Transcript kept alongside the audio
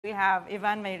we have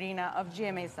Ivan Mayrina of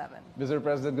GMA7. Mr.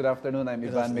 President, good afternoon. I'm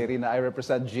Ivan Mayrina. I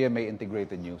represent GMA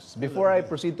Integrated News. Before I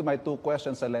proceed to my two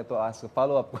questions, I'd like to ask a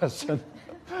follow-up question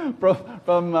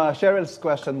from Cheryl's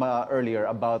question earlier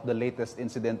about the latest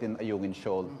incident in Ayungin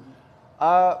Shoal.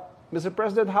 Mr.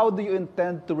 President, how do you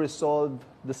intend to resolve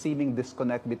the seeming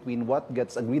disconnect between what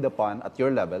gets agreed upon at your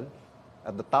level,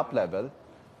 at the top level,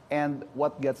 and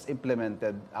what gets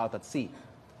implemented out at sea?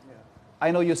 I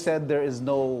know you said there is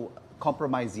no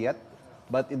compromise yet,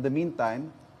 but in the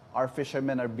meantime, our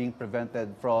fishermen are being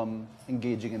prevented from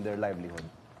engaging in their livelihood.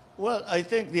 Well, I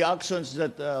think the actions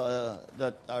that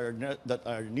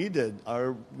are needed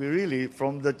are really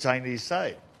from the Chinese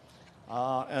side,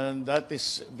 and that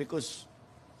is because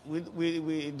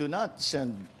we do not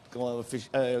send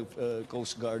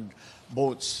Coast Guard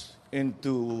boats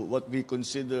into what we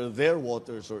consider their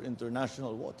waters or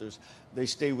international waters. They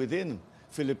stay within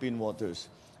Philippine waters.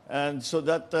 And so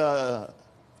that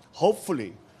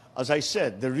hopefully, as I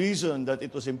said, the reason that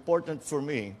it was important for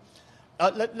me,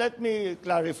 let me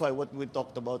clarify what we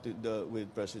talked about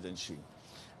with President Xi.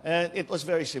 And it was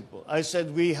very simple. I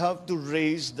said we have to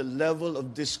raise the level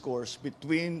of discourse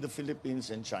between the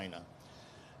Philippines and China.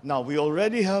 Now, we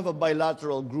already have a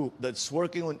bilateral group that's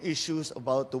working on issues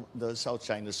about the South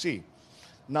China Sea.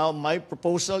 Now, my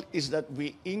proposal is that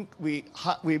we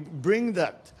bring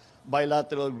that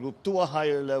bilateral group to a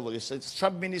higher level. It's a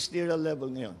sub-ministerial level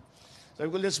ngayon. So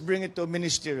let's bring it to a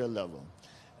ministerial level.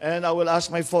 And I will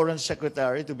ask my foreign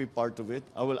secretary to be part of it.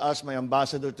 I will ask my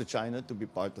ambassador to China to be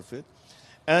part of it.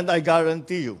 And I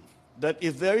guarantee you that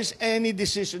if there is any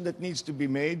decision that needs to be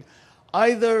made,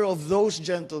 either of those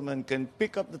gentlemen can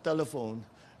pick up the telephone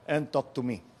and talk to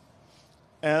me.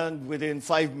 And within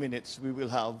 5 minutes, we will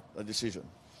have a decision.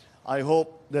 I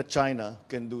hope that China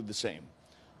can do the same.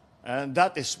 And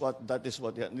that is what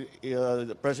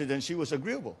the President Xi was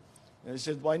agreeable. And he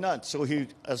said, why not? So he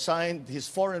assigned his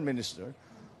foreign minister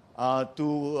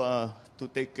to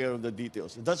take care of the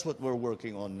details. That's what we're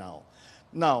working on now.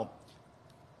 Now,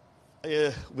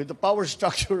 with the power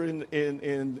structure in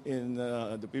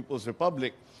the People's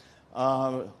Republic,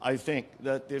 I think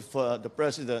that if the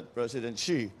President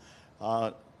Xi,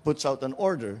 puts out an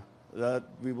order that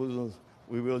we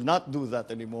will not do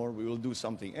that anymore, we will do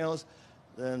something else,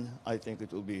 then I think it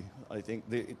will be. I think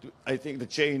the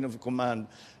chain of command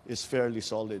is fairly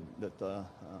solid.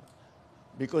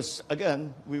 Because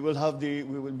again, we will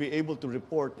be able to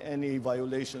report any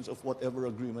violations of whatever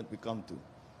agreement we come to.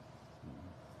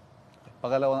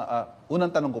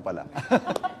 Unang tanong ko pala.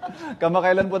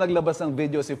 Kamakailan po naglabas ng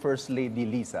video si First Lady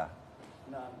Liza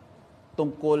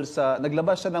tungkol sa,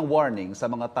 naglabas siya ng warning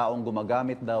sa mga taong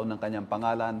gumagamit daw ng kanyang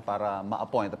pangalan para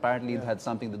ma-appoint. Apparently, it had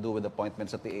something to do with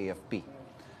appointments at the AFP.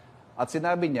 At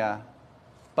sinabi niya,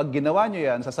 pag ginawa niyo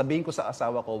yan, sasabihin ko sa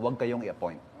asawa ko, huwag kayong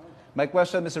i-appoint. My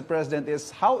question, Mr. President,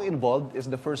 is how involved is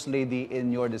the First Lady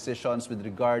in your decisions with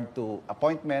regard to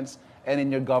appointments and in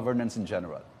your governance in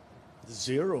general?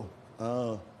 Zero.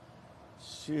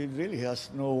 She really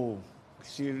has no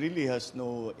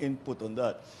input on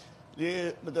that.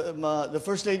 The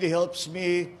First Lady helps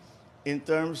me in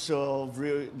terms of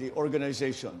the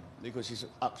organization, because she's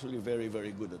actually very,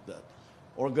 very good at that.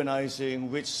 Organizing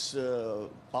which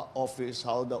office,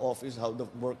 how the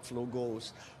workflow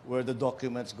goes, where the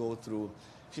documents go through.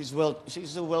 She's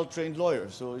a well-trained lawyer,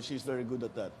 so she's very good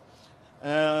at that.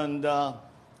 And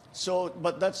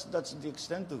but that's the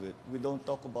extent of it. We don't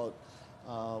talk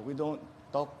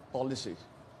policy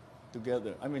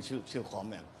together. I mean, she'll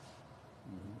comment.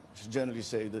 She generally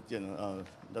say that,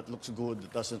 that looks good,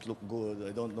 that doesn't look good,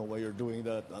 I don't know why you're doing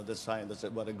that, that's fine,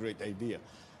 what a great idea.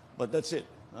 But that's it.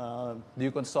 Do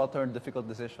you consult her in difficult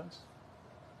decisions?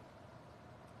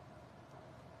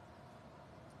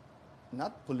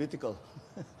 Not political.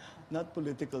 Not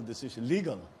political decision.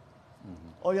 Legal.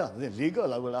 Oh yeah,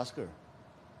 legal, I will ask her.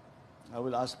 I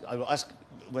will ask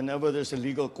whenever there's a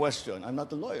legal question. I'm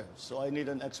not a lawyer, so I need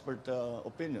an expert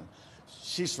opinion.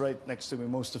 She's right next to me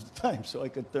most of the time, so I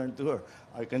can turn to her.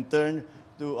 I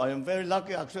am very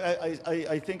lucky, actually.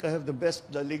 I think I have the best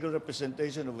legal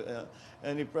representation of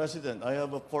any president. I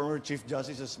have a former Chief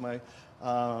Justice as my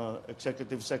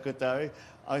executive secretary.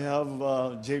 I have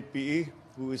JPE,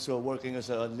 who is working as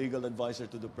a legal advisor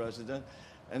to the president.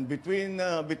 And between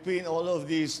all of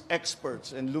these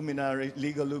experts and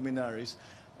legal luminaries,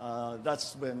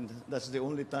 that's the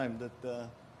only time that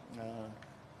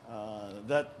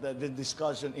the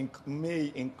discussion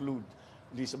may include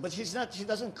Liza. But she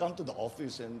doesn't come to the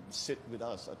office and sit with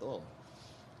us at all.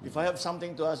 If I have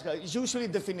something to ask her, it's usually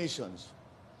definitions.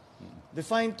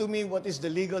 Define to me what is the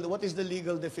legal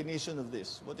definition of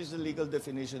this? What is the legal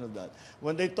definition of that?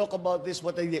 When they talk about this,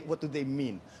 what do they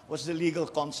mean? What's the legal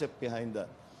concept behind that?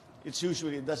 It's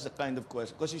usually, that's the kind of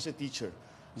question, because she's a teacher.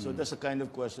 So that's the kind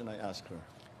of question I ask her.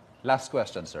 Last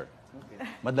question, sir. Okay.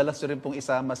 Madalas nyo rin pong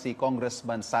isama si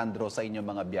Congressman Sandro sa inyong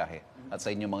mga biyahe at sa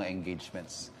inyong mga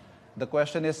engagements. The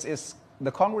question is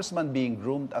the congressman being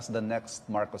groomed as the next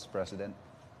Marcos president?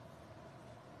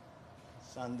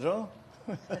 Sandro?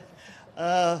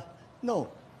 No.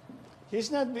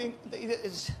 He's not being...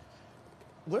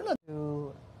 we're not...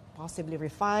 To possibly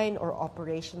refine or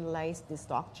operationalize this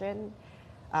doctrine?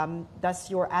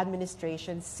 Does your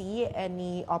administration see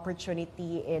any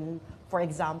opportunity in, for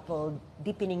example,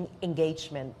 deepening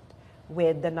engagement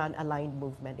with the non-aligned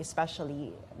movement,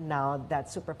 especially now that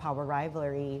superpower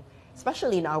rivalry,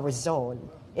 especially in our zone,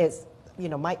 is,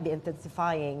 might be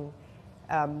intensifying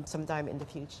sometime in the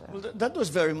future? Well, that was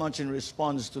very much in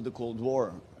response to the Cold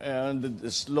War and the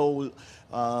slow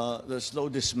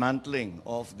dismantling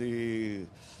of the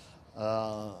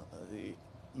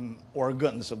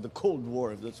organs of the Cold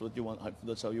War, if that's what you want.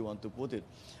 That's how you want to put it,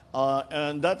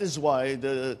 and that is why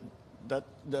that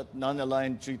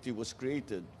non-aligned treaty was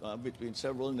created between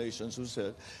several nations who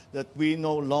said that we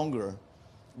no longer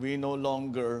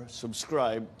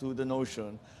subscribe to the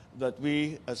notion that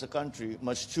we as a country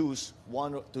must choose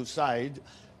to side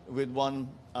with one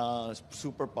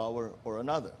superpower or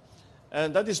another,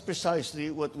 and that is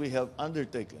precisely what we have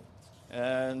undertaken.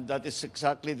 And that is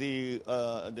exactly the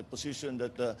position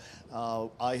that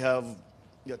I have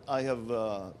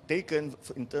taken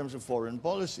in terms of foreign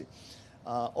policy.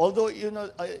 Although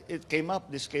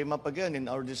this came up again in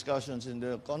our discussions in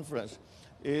the conference,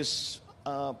 is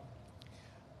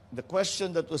the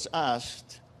question that was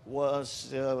asked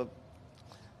was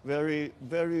very,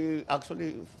 very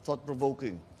actually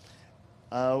thought-provoking.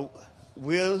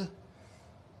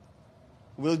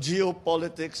 Will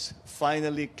geopolitics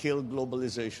finally kill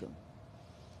globalization?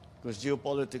 Because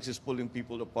geopolitics is pulling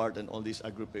people apart and all these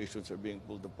aggruppations are being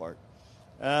pulled apart.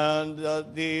 And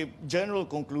the general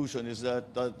conclusion is that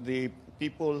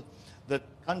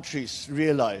countries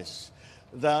realize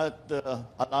that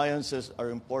alliances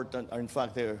are important, are in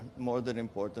fact they're more than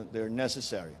important, they're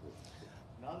necessary.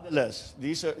 Nonetheless,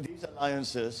 these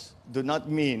alliances do not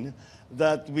mean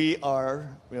that we are,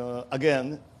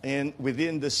 again,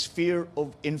 within the sphere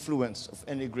of influence of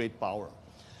any great power.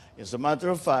 As a matter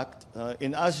of fact,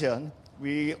 in ASEAN,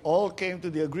 we all came to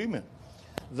the agreement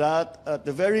that at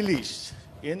the very least,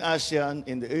 in ASEAN,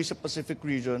 in the Asia-Pacific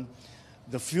region,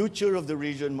 the future of the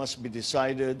region must be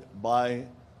decided by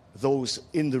those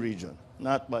in the region,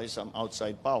 not by some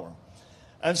outside power.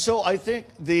 And so I think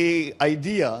the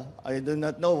idea, I do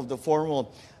not know of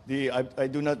I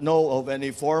do not know of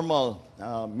any formal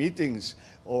meetings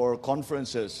or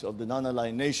conferences of the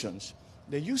non-aligned nations.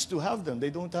 They used to have them. They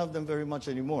don't have them very much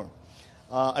anymore.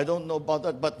 I don't know about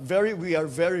that, but we are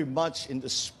very much in the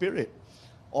spirit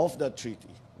of that treaty.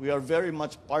 We are very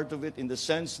much part of it in the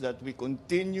sense that we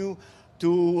continue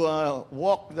to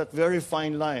walk that very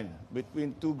fine line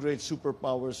between two great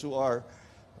superpowers who are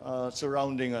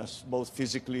surrounding us, both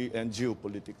physically and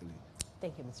geopolitically.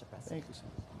 Thank you, Mr. President. Thank you, sir.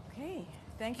 Okay.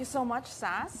 Thank you so much,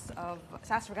 SAS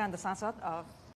Reganda Sansot of